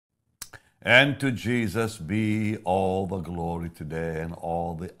And to Jesus be all the glory today and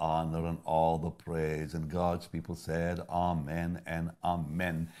all the honor and all the praise. And God's people said, Amen and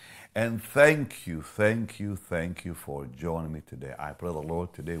Amen. And thank you, thank you, thank you for joining me today. I pray the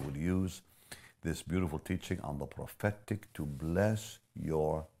Lord today would use this beautiful teaching on the prophetic to bless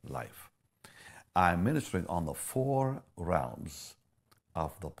your life. I'm ministering on the four realms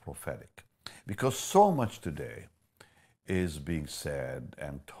of the prophetic because so much today is being said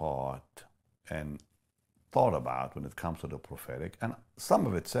and taught and thought about when it comes to the prophetic, and some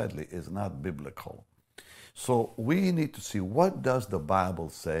of it sadly is not biblical. So we need to see, what does the Bible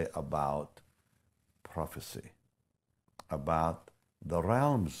say about prophecy, about the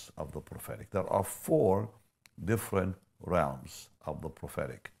realms of the prophetic. There are four different realms of the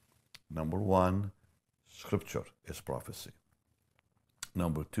prophetic. Number one, Scripture is prophecy.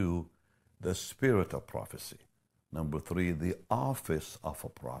 Number two, the spirit of prophecy. Number three, the office of a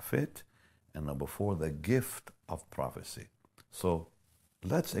prophet. And number four, the gift of prophecy. So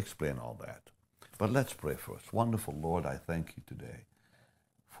let's explain all that. But let's pray first. Wonderful Lord, I thank you today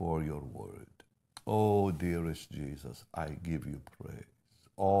for your word. Oh, dearest Jesus, I give you praise.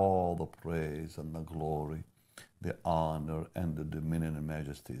 All the praise and the glory, the honor and the dominion and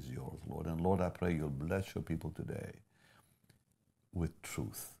majesty is yours, Lord. And Lord, I pray you'll bless your people today with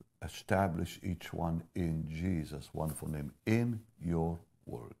truth. Establish each one in Jesus' wonderful name, in your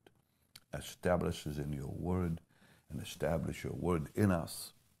word. Establish us in your word and establish your word in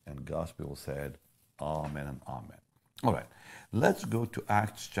us. And God's people said, Amen and Amen. All right, let's go to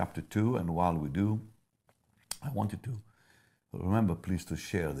Acts chapter 2. And while we do, I want you to remember, please, to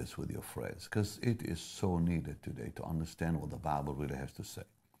share this with your friends because it is so needed today to understand what the Bible really has to say.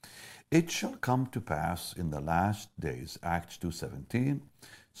 It shall come to pass in the last days, Acts 2:17,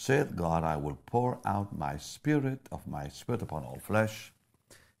 saith God, I will pour out my spirit upon all flesh.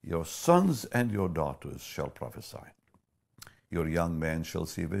 Your sons and your daughters shall prophesy. Your young men shall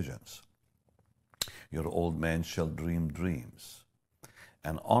see visions. Your old men shall dream dreams.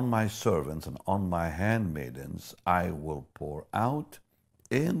 And on my servants and on my handmaidens I will pour out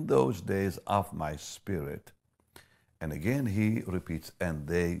in those days of my spirit. And again he repeats, and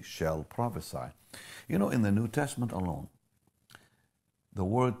they shall prophesy. You know, in the New Testament alone, the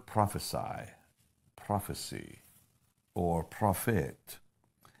word prophesy, prophecy, or prophet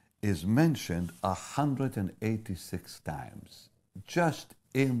is mentioned 186 times just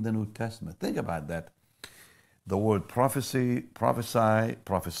in the New Testament. Think about that. The word prophecy, prophesy,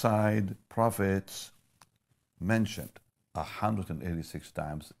 prophesied, prophets mentioned 186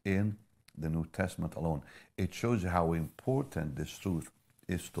 times in the New Testament alone. It shows you how important this truth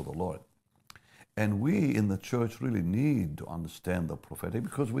is to the Lord. And we in the church really need to understand the prophetic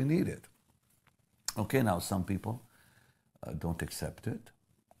because we need it. Okay, now some people don't accept it.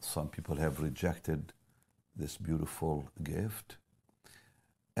 Some people have rejected this beautiful gift.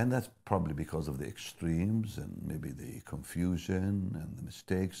 And that's probably because of the extremes and maybe the confusion and the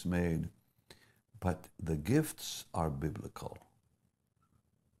mistakes made. But the gifts are biblical,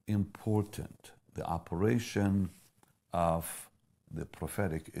 important. The operation of the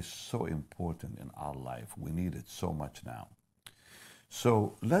prophetic is so important in our life. We need it so much now.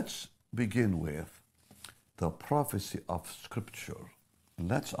 So let's begin with the prophecy of Scripture.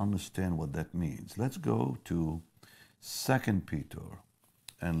 Let's understand what that means. Let's go to 2 Peter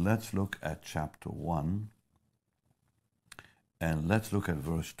and let's look at chapter 1 and let's look at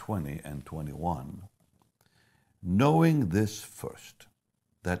verse 20 and 21. Knowing this first,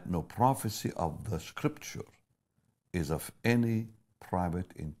 that no prophecy of the Scripture is of any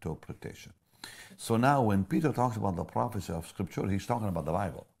private interpretation. So now when Peter talks about the prophecy of Scripture, he's talking about the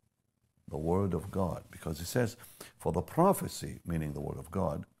Bible, the Word of God, because he says, for the prophecy, meaning the Word of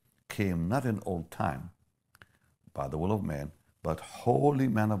God, came not in old time by the will of man, but holy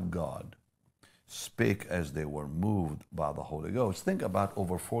men of God spake as they were moved by the Holy Ghost. Think about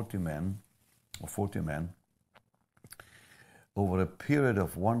over 40 men over a period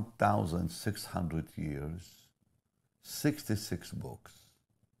of 1,600 years, 66 books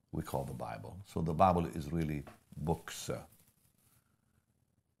we call the Bible. So the Bible is really books.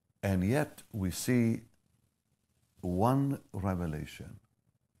 And yet we see one revelation,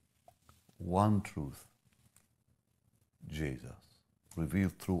 one truth, Jesus,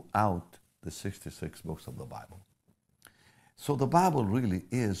 revealed throughout the 66 books of the Bible. So the Bible really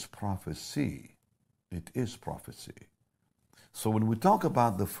is prophecy. It is prophecy. So when we talk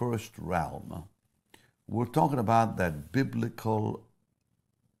about the first realm, we're talking about that biblical,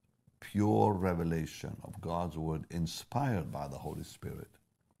 pure revelation of God's Word inspired by the Holy Spirit,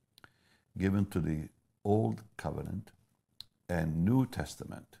 given to the Old Covenant and New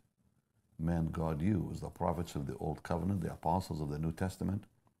Testament men God used, the prophets of the Old Covenant, the apostles of the New Testament.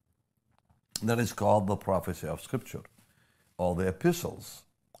 That is called the prophecy of Scripture. All the epistles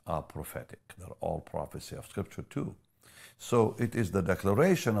are prophetic. They're all prophecy of Scripture too. So it is the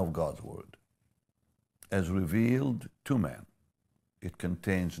declaration of God's Word as revealed to man. It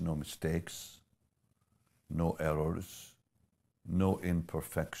contains no mistakes, no errors, no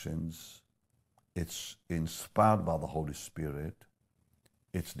imperfections. It's inspired by the Holy Spirit.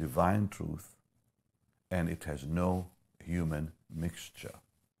 It's divine truth, and it has no human mixture.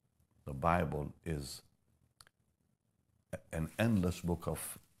 The Bible is an endless book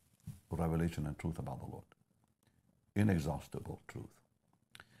of revelation and truth about the Lord. Inexhaustible truth.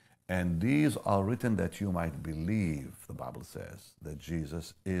 And these are written that you might believe, the Bible says, that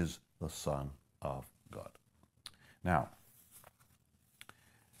Jesus is the Son of God. Now,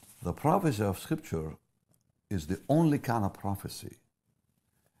 the prophecy of Scripture is the only kind of prophecy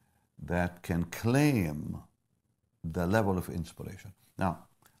that can claim the level of inspiration. Now,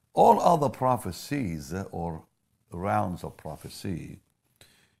 all other prophecies or rounds of prophecy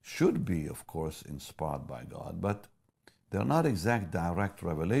should be, of course, inspired by God, but they're not exact direct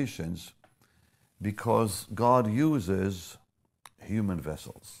revelations because God uses human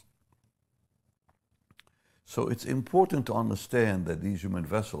vessels. So it's important to understand that these human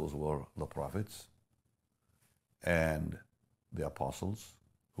vessels were the prophets and the apostles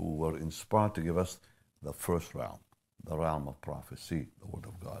who were inspired to give us the first realm, the realm of prophecy, the Word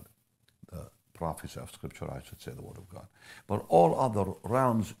of God, the prophecy of Scripture, I should say, the Word of God. But all other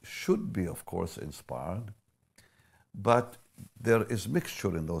realms should be, of course, inspired, but there is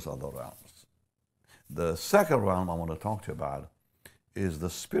mixture in those other realms. The second realm I want to talk to you about is the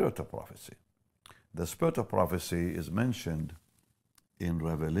spirit of prophecy. The spirit of prophecy is mentioned in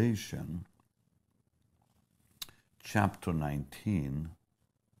Revelation chapter 19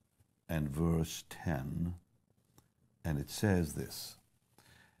 and verse 10, and it says this,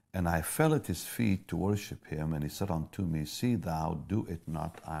 "And I fell at his feet to worship him, and he said unto me, See thou do it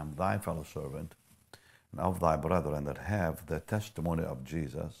not, I am thy fellow servant, and of thy brethren that have the testimony of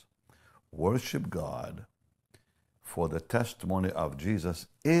Jesus. Worship God, for the testimony of Jesus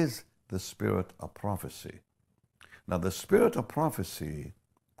is the spirit of prophecy." Now, the spirit of prophecy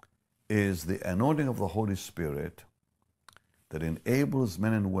is the anointing of the Holy Spirit that enables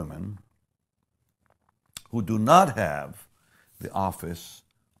men and women who do not have the office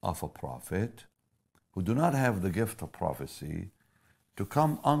of a prophet, who do not have the gift of prophecy, to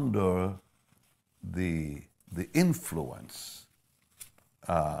come under the influence,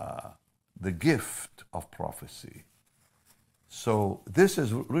 the gift of prophecy. So this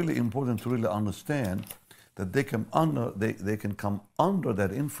is really important to really understand that they can come under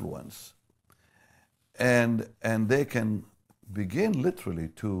that influence, and they can begin literally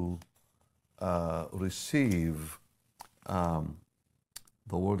to receive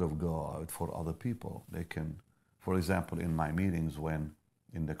the Word of God for other people. They can, for example, in my meetings, when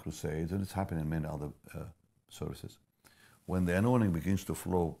in the crusades, and it's happened in many other services, when the anointing begins to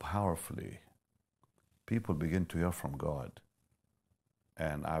flow powerfully, people begin to hear from God.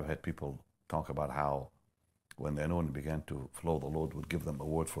 And I've had people talk about how when the anointing began to flow, the Lord would give them a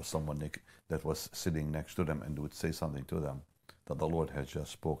word for someone that was sitting next to them and would say something to them that the Lord has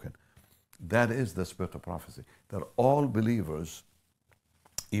just spoken. That is the spirit of prophecy. That all believers,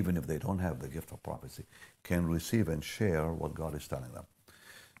 even if they don't have the gift of prophecy, can receive and share what God is telling them.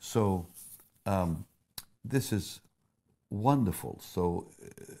 So this is wonderful. So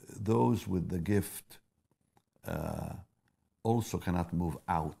those with the gift also cannot move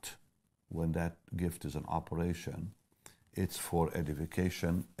out when that gift is in operation. It's for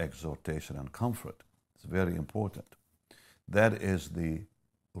edification, exhortation, and comfort. It's very important. That is the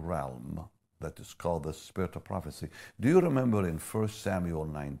realm that is called the spirit of prophecy. Do you remember in 1 Samuel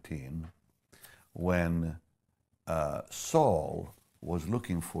 19 when Saul was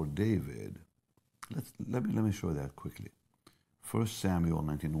looking for David? Let me show that quickly. 1 Samuel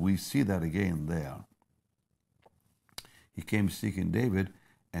 19. We see that again there. He came seeking David,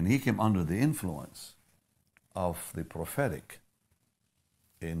 and he came under the influence of the prophetic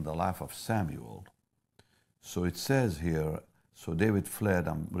in the life of Samuel. So it says here, so David fled.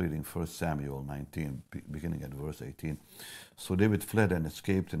 I'm reading 1 Samuel 19, beginning at verse 18. So David fled and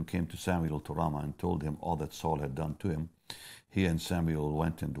escaped and came to Samuel to Ramah and told him all that Saul had done to him. He and Samuel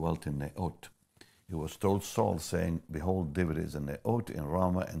went and dwelt in Naot. He was told Saul, saying, Behold, David is in Naot in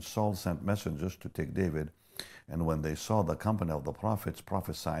Ramah. And Saul sent messengers to take David. And when they saw the company of the prophets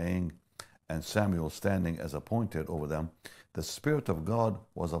prophesying and Samuel standing as appointed over them, the Spirit of God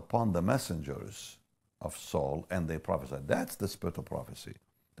was upon the messengers of Saul, and they prophesied. That's the spirit of prophecy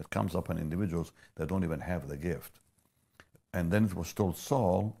that comes upon individuals that don't even have the gift. And then it was told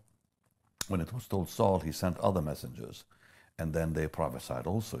Saul, when it was told Saul, he sent other messengers. And then they prophesied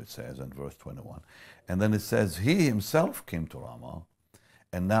also, it says in verse 21. And then it says, he himself came to Ramah,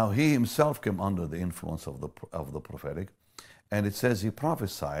 and now he himself came under the influence of the prophetic. And it says he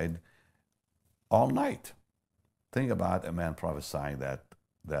prophesied all night. Think about a man prophesying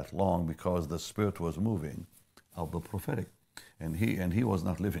that long, because the Spirit was moving of the prophetic. And he was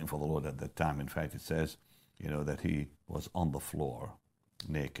not living for the Lord at that time. In fact, it says, that he was on the floor,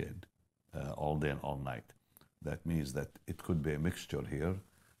 naked, all day and all night. That means that it could be a mixture here.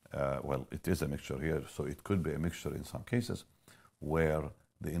 Well, it is a mixture here, so it could be a mixture in some cases where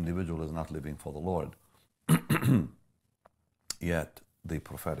the individual is not living for the Lord. Yet the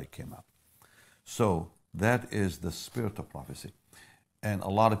prophetic came up. So that is the spirit of prophecy. And a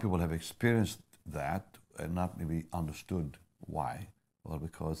lot of people have experienced that and not maybe understood why. Well,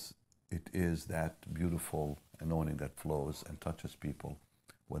 because it is that beautiful anointing that flows and touches people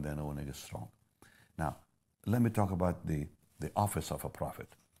when the anointing is strong. Now, let me talk about the office of a prophet.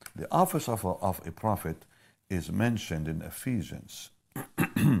 The office of a prophet is mentioned in Ephesians.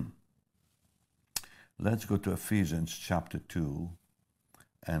 Let's go to Ephesians chapter 2,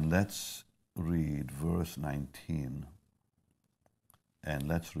 and let's read verse 19, and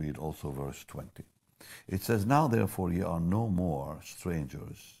let's read also verse 20. It says, now therefore ye are no more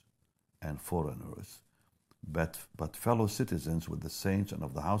strangers and foreigners, but fellow citizens with the saints and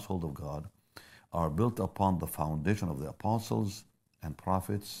of the household of God, are built upon the foundation of the apostles and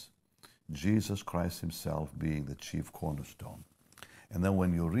prophets, Jesus Christ himself being the chief cornerstone. And then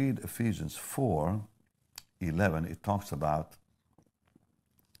when you read Ephesians 4:11, it talks about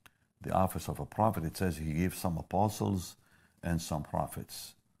the office of a prophet. It says he gave some apostles and some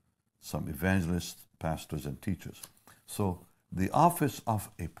prophets, some evangelists, pastors, and teachers. So the office of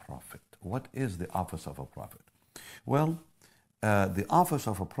a prophet. What is the office of a prophet? Well, the office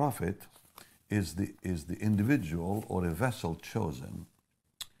of a prophet is the individual or a vessel chosen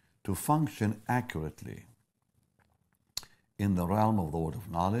to function accurately in the realm of the word of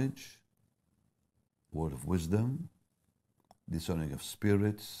knowledge, word of wisdom, discerning of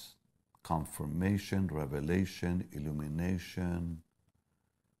spirits, confirmation, revelation, illumination,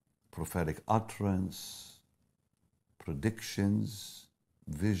 prophetic utterance, predictions,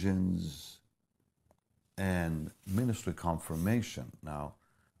 visions, and ministry confirmation. Now,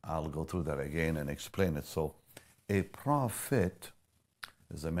 I'll go through that again and explain it. So, a prophet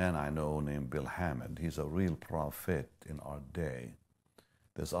is a man I know named Bill Hammond. He's a real prophet in our day.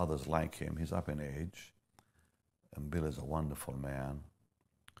 There's others like him. He's up in age, and Bill is a wonderful man.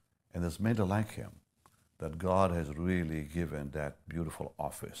 And there's many like him that God has really given that beautiful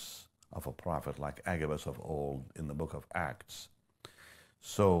office of a prophet, like Agabus of old in the book of Acts.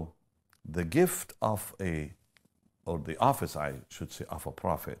 So the gift of or the office, I should say, of a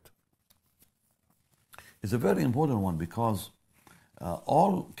prophet is a very important one, because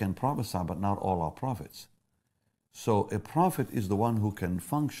all can prophesy, but not all are prophets. So a prophet is the one who can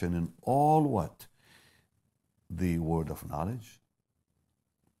function in all what? The word of knowledge,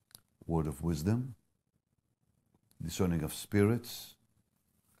 word of wisdom, discerning of spirits,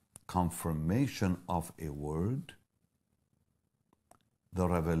 confirmation of a word, the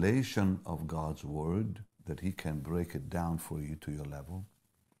revelation of God's word, that he can break it down for you to your level,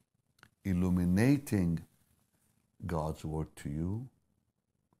 illuminating God's word to you.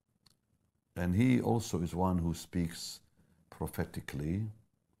 And he also is one who speaks prophetically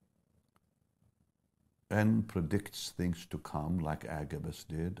and predicts things to come, like Agabus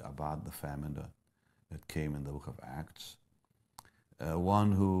did about the famine that came in the book of Acts.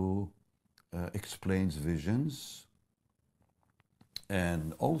 One who explains visions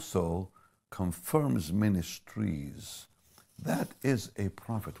and also confirms ministries. That is a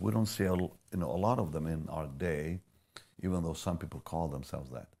prophet. We don't see a lot of them in our day, even though some people call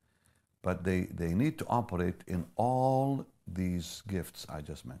themselves that. But they need to operate in all these gifts I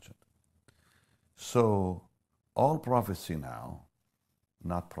just mentioned. So all prophecy now,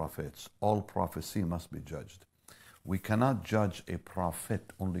 not prophets, all prophecy must be judged. We cannot judge a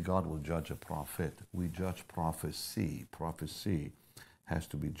prophet. Only God will judge a prophet. We judge prophecy. Prophecy has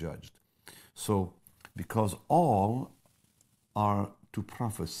to be judged. So, because all are to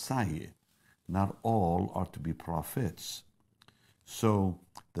prophesy, not all are to be prophets. So,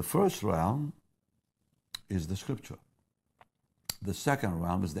 the first realm is the scripture. The second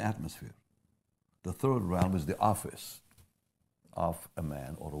realm is the atmosphere. The third realm is the office of a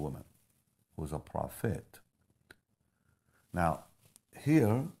man or a woman who is a prophet. Now,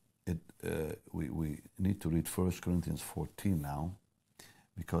 here we need to read 1 Corinthians 14 now.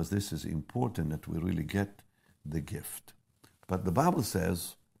 because this is important that we really get the gift. But the Bible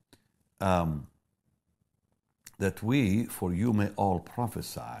says that for you may all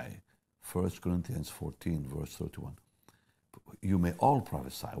prophesy, 1 Corinthians 14, verse 31. You may all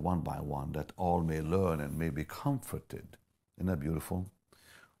prophesy one by one, that all may learn and may be comforted. Isn't that beautiful?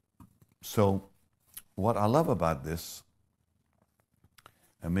 So, what I love about this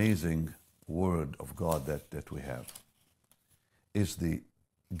amazing word of God that we have is the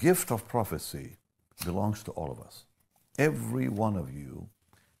gift of prophecy belongs to all of us. Every one of you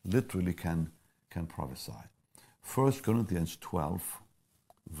literally can prophesy. 1 Corinthians 12,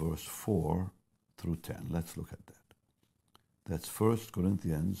 verse 4 through 10. Let's look at that. That's 1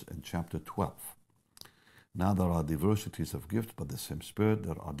 Corinthians in chapter 12. Now there are diversities of gifts, but the same Spirit.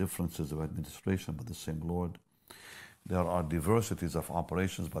 There are differences of administration, but the same Lord. There are diversities of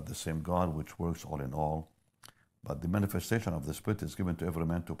operations, but the same God, which works all in all. But the manifestation of the Spirit is given to every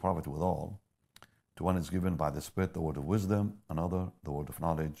man to profit withal. To one is given by the Spirit the word of wisdom, another the word of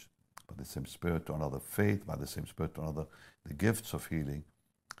knowledge, by the same Spirit, to another faith, by the same Spirit, to another the gifts of healing,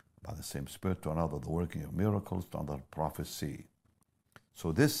 by the same Spirit, to another the working of miracles, to another prophecy.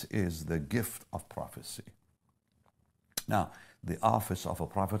 So this is the gift of prophecy. Now, the office of a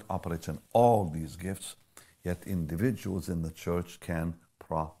prophet operates in all these gifts, yet individuals in the church can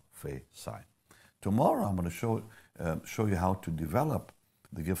prophesy. Tomorrow I'm going to show you how to develop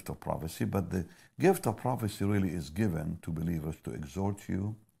the gift of prophecy, but the gift of prophecy really is given to believers to exhort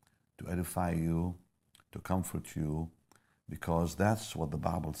you, to edify you, to comfort you, because that's what the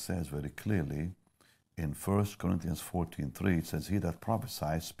Bible says very clearly in 1 Corinthians 14:3. It says, he that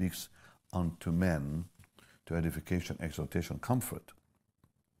prophesies speaks unto men to edification, exhortation, comfort.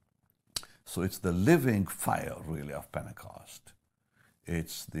 So it's the living fire really of Pentecost.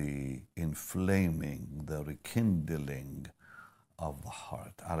 It's the inflaming, the rekindling of the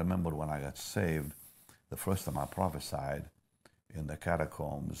heart. I remember when I got saved, the first time I prophesied in the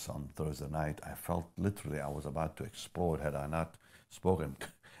catacombs on Thursday night, I felt literally I was about to explode. Had I not spoken,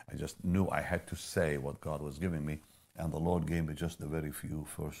 I just knew I had to say what God was giving me. And the Lord gave me just the very few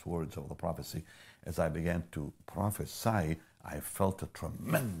first words of the prophecy. As I began to prophesy, I felt a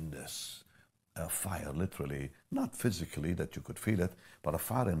tremendous fire, literally, not physically that you could feel it, but a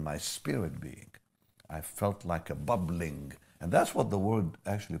fire in my spirit being. I felt like a bubbling. And that's what the word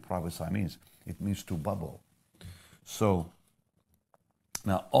actually prophesy means. It means to bubble. So,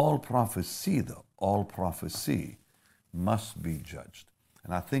 now all prophecy must be judged.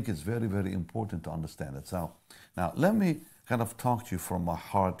 And I think it's very, very important to understand it. So, now let me kind of talk to you from my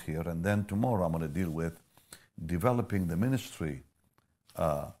heart here, and then tomorrow I'm going to deal with developing the ministry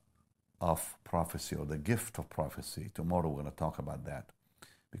of prophecy, or the gift of prophecy. Tomorrow we're going to talk about that,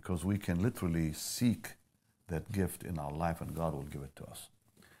 because we can literally seek that gift in our life and God will give it to us.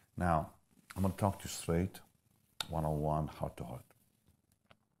 Now, I'm going to talk to you straight, one-on-one, heart-to-heart.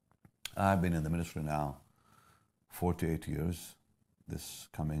 I've been in the ministry now 48 years, this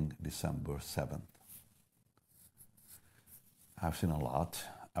coming December 7th. I've seen a lot.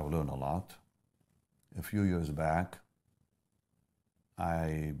 I've learned a lot. A few years back,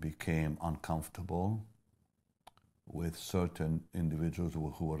 I became uncomfortable with certain individuals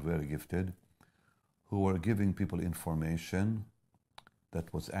who were very gifted, who were giving people information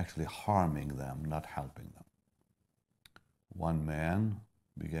that was actually harming them, not helping them. One man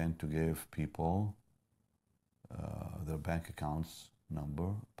began to give people their bank accounts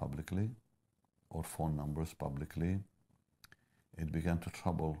number publicly, or phone numbers publicly. It began to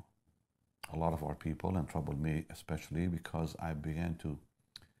trouble a lot of our people, and troubled me especially, because I began to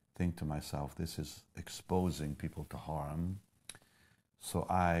think to myself, this is exposing people to harm. So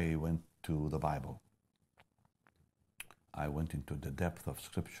I went to the Bible. I went into the depth of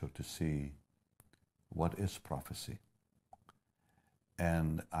Scripture to see what is prophecy.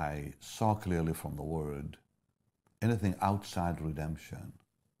 And I saw clearly from the Word, anything outside redemption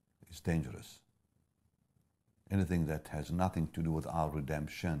is dangerous. Anything that has nothing to do with our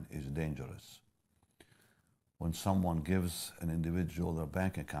redemption is dangerous. When someone gives an individual their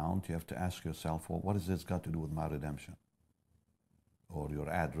bank account, you have to ask yourself, well, what has this got to do with my redemption? Or your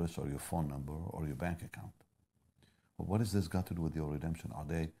address, or your phone number, or your bank account? Well, what has this got to do with your redemption?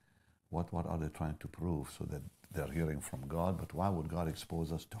 What are they trying to prove so that they're hearing from God? But why would God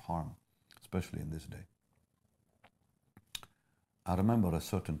expose us to harm, especially in this day? I remember a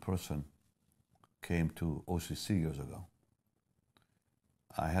certain person came to OCC years ago.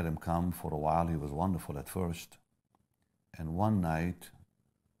 I had him come for a while. He was wonderful at first. And one night,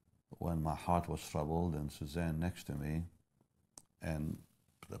 when my heart was troubled and Suzanne next to me, and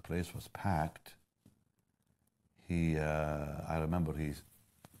the place was packed, I remember he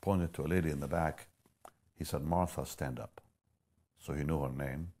pointed to a lady in the back. He said, Martha, stand up. So he knew her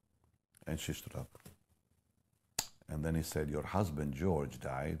name, and she stood up. And then he said, your husband, George,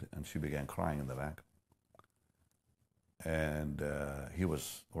 died, and she began crying in the back. And he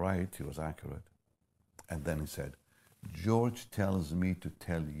was right, he was accurate. And then he said, George tells me to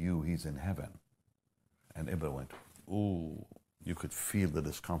tell you he's in heaven. And everybody went, ooh, you could feel the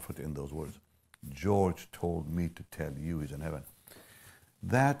discomfort in those words. George told me to tell you he's in heaven.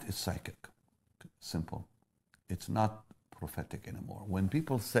 That is psychic, simple. It's not prophetic anymore. When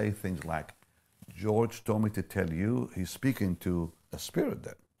people say things like, George told me to tell you, he's speaking to a spirit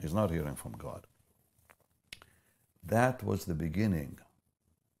then. He's not hearing from God. That was the beginning,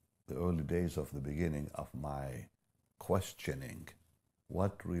 the early days of the beginning of my questioning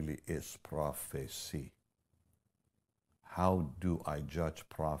what really is prophecy. How do I judge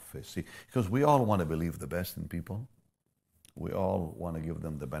prophecy? Because we all want to believe the best in people. We all want to give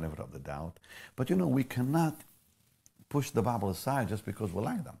them the benefit of the doubt. But we cannot push the Bible aside just because we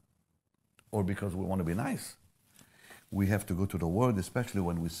like them or because we want to be nice. We have to go to the Word, especially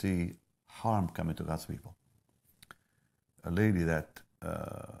when we see harm coming to God's people. A lady that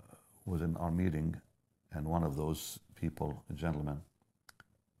was in our meeting, and one of those people, a gentleman,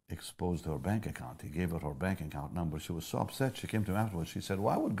 exposed her bank account. He gave her bank account number. She was so upset. She came to him afterwards. She said,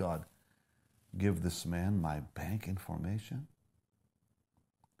 why would God give this man my bank information?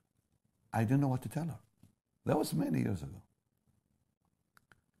 I didn't know what to tell her. That was many years ago.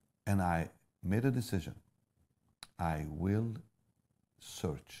 And I made a decision. I will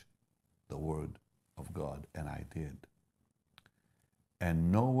search the Word of God, and I did.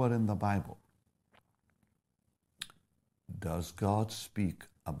 And nowhere in the Bible does God speak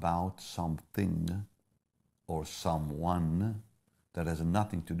about something or someone that has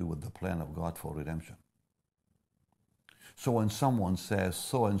nothing to do with the plan of God for redemption. So when someone says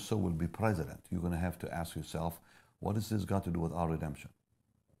so-and-so will be president, you're going to have to ask yourself, what has this got to do with our redemption?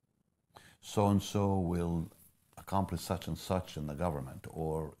 So-and-so will accomplish such and such in the government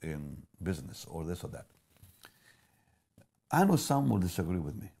or in business or this or that. I know some will disagree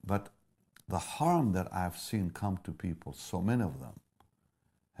with me, but the harm that I've seen come to people, so many of them,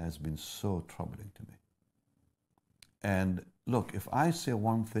 has been so troubling to me. And look, if I say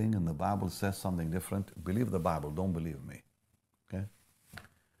one thing and the Bible says something different, believe the Bible, don't believe me. Okay?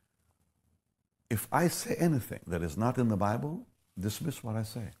 If I say anything that is not in the Bible, dismiss what I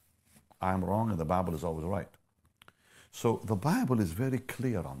say. I'm wrong and the Bible is always right. So the Bible is very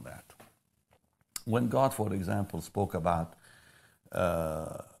clear on that. When God, for example, spoke about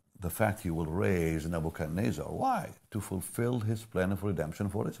the fact he will raise Nebuchadnezzar, why? To fulfill his plan of redemption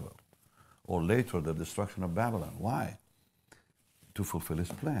for Israel. Or later, the destruction of Babylon, why? To fulfill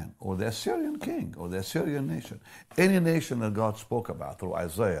his plan. Or the Assyrian king, or the Assyrian nation. Any nation that God spoke about through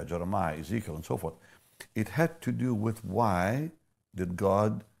Isaiah, Jeremiah, Ezekiel, and so forth, it had to do with why did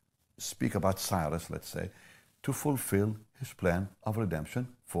God speak about Cyrus, let's say, to fulfill his plan of redemption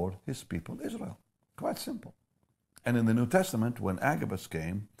for his people Israel. Quite simple. And in the New Testament, when Agabus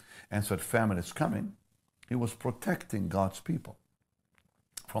came and said famine is coming, he was protecting God's people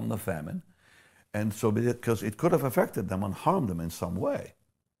from the famine. And so, because it could have affected them and harmed them in some way.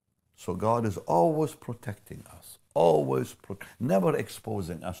 So God is always protecting us, never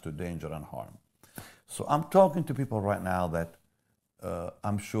exposing us to danger and harm. So I'm talking to people right now that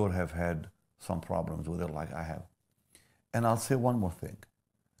I'm sure have had some problems with it like I have. And I'll say one more thing.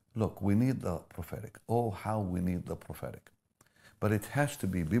 Look, we need the prophetic. Oh, how we need the prophetic. But it has to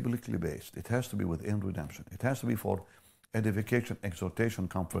be biblically based. It has to be within redemption. It has to be for edification, exhortation,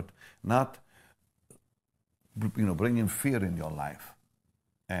 comfort, not bringing fear in your life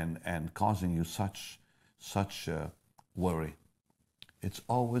and causing you such worry. It's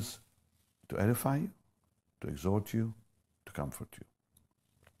always to edify you, to exhort you, to comfort you.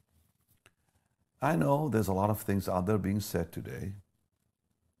 I know there's a lot of things out there being said today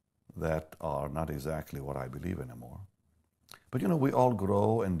that are not exactly what I believe anymore. But we all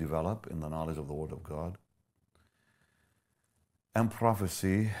grow and develop in the knowledge of the Word of God. And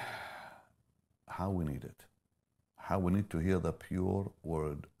prophecy, how we need it. How we need to hear the pure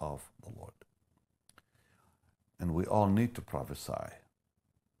Word of the Lord. And we all need to prophesy.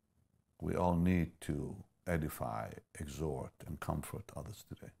 We all need to edify, exhort, and comfort others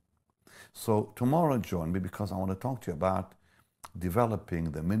today. So tomorrow join me because I want to talk to you about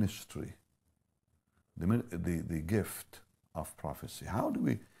developing the ministry, the gift of prophecy. How do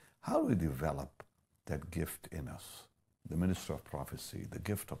we develop that gift in us? The ministry of prophecy, the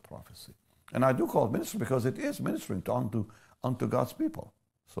gift of prophecy. And I do call it ministry because it is ministering unto God's people.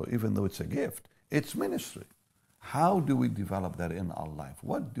 So even though it's a gift, it's ministry. How do we develop that in our life?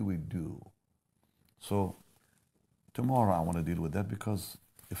 What do we do? So tomorrow I want to deal with that, because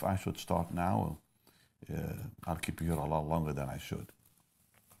if I should start now, I'll keep you here a lot longer than I should.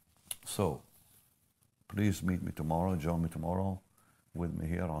 So please meet me tomorrow, join me tomorrow with me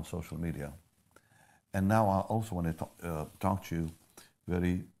here on social media. And now I also want to talk to you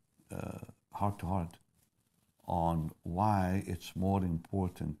very heart to heart on why it's more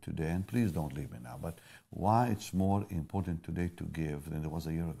important today, and please don't leave me now, but why it's more important today to give than it was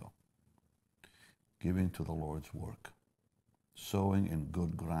a year ago. Giving to the Lord's work, sowing in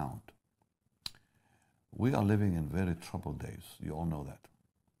good ground. We are living in very troubled days. You all know that.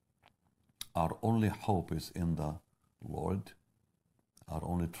 Our only hope is in the Lord. Our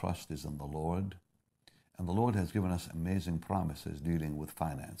only trust is in the Lord. And the Lord has given us amazing promises dealing with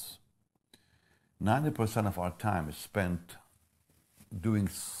finance. 90% of our time is spent doing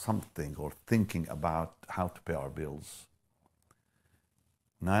something or thinking about how to pay our bills.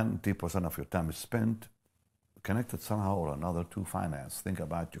 90% of your time is spent connected somehow or another to finance. Think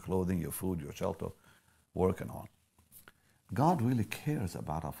about your clothing, your food, your shelter, work and on. God really cares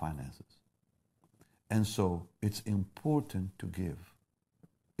about our finances. And so it's important to give.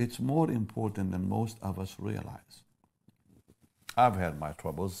 It's more important than most of us realize. I've had my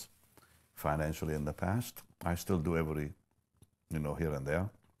troubles financially in the past. I still do every, here and there.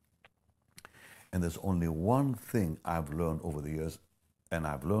 And there's only one thing I've learned over the years, and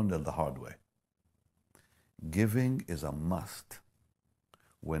I've learned it the hard way. Giving is a must.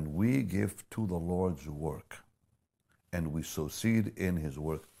 When we give to the Lord's work and we sow seed in His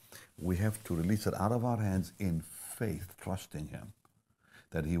work, we have to release it out of our hands in faith, trusting Him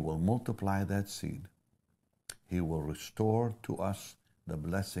that He will multiply that seed. He will restore to us the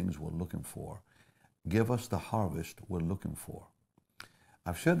blessings we're looking for. Give us the harvest we're looking for.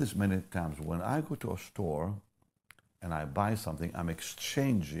 I've shared this many times. When I go to a store and I buy something, I'm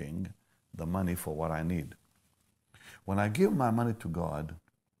exchanging the money for what I need. When I give my money to God,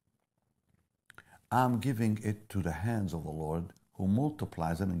 I'm giving it to the hands of the Lord, who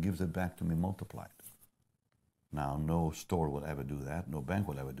multiplies it and gives it back to me multiplied. Now, no store will ever do that. No bank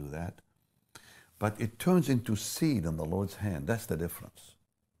will ever do that. But it turns into seed in the Lord's hand. That's the difference.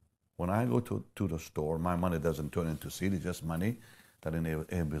 When I go to the store, my money doesn't turn into seed. It's just money that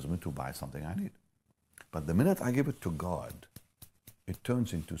enables me to buy something I need. But the minute I give it to God, it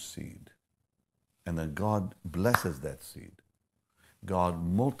turns into seed. And then God blesses that seed. God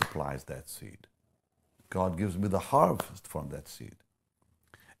multiplies that seed. God gives me the harvest from that seed.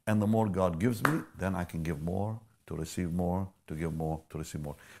 And the more God gives me, then I can give more, to receive more, to give more, to receive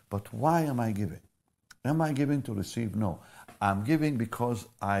more. But why am I giving? Am I giving to receive? No. I'm giving because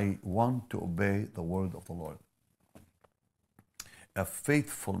I want to obey the word of the Lord. A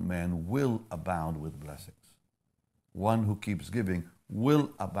faithful man will abound with blessings. One who keeps giving will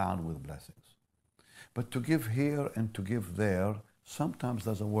abound with blessings. But to give here and to give there sometimes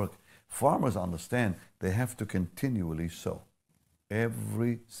doesn't work. Farmers understand they have to continually sow.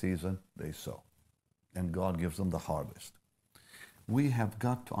 Every season they sow. And God gives them the harvest. We have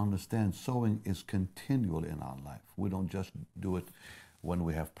got to understand sowing is continual in our life. We don't just do it when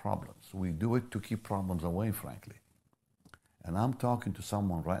we have problems. We do it to keep problems away, frankly. And I'm talking to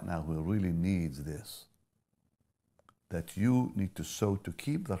someone right now who really needs this. That you need to sow to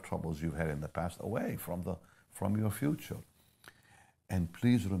keep the troubles you've had in the past away from your future. And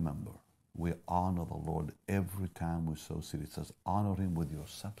please remember, we honor the Lord every time we sow seed. It says, honor Him with your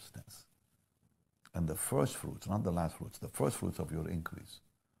substance. And the first fruits, not the last fruits, the first fruits of your increase.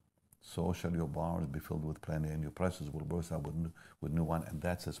 So shall your barns be filled with plenty, and your presses will burst out with new wine. And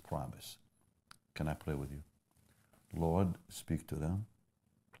that's His promise. Can I pray with you? Lord, speak to them.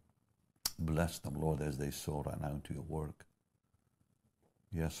 Bless them, Lord, as they sow right now into your work.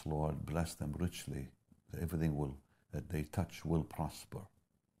 Yes, Lord, bless them richly. Everything that they touch will prosper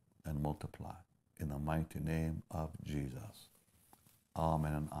and multiply. In the mighty name of Jesus.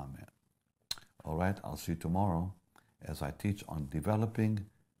 Amen and amen. All right, I'll see you tomorrow as I teach on developing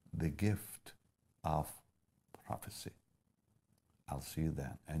the gift of prophecy. I'll see you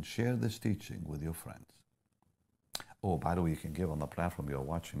then. And share this teaching with your friends. Oh, by the way, you can give on the platform you're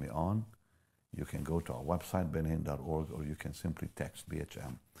watching me on. You can go to our website, bennyhinn.org, or you can simply text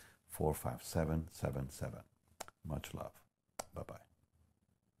BHM 45777. Much love. Bye-bye.